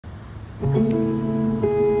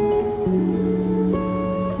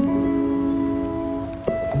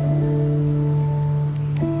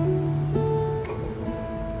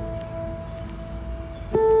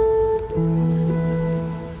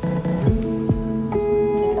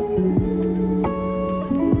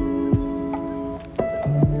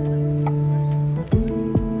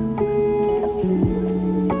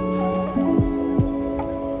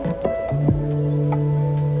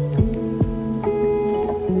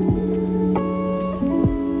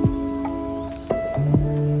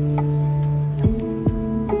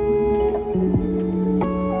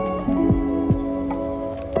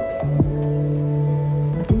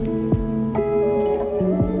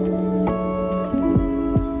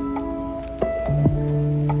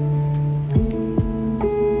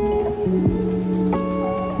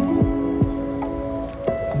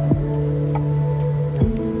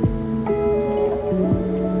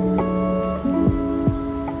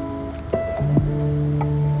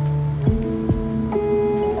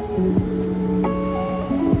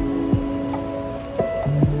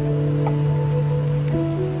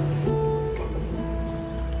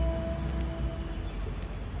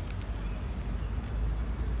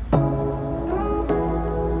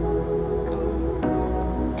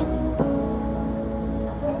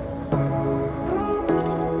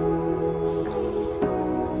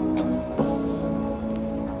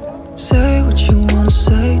Say what you wanna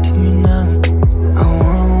say to me now. I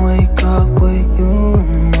wanna wake up with you in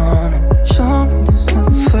the morning. Show me there's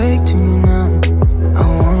nothing fake to me now. I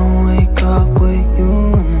wanna wake up with you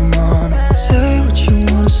in the morning. Say what you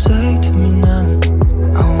wanna say to me now.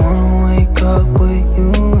 I wanna wake up with you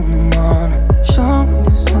in the morning. Show me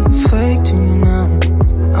there's nothing fake to me now.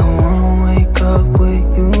 I wanna wake up with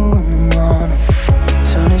you in the morning.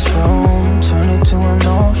 Turn this room, turn it to an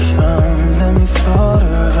ocean. Let me float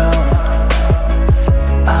around.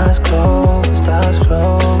 Eyes closed,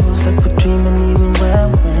 like we're dreaming even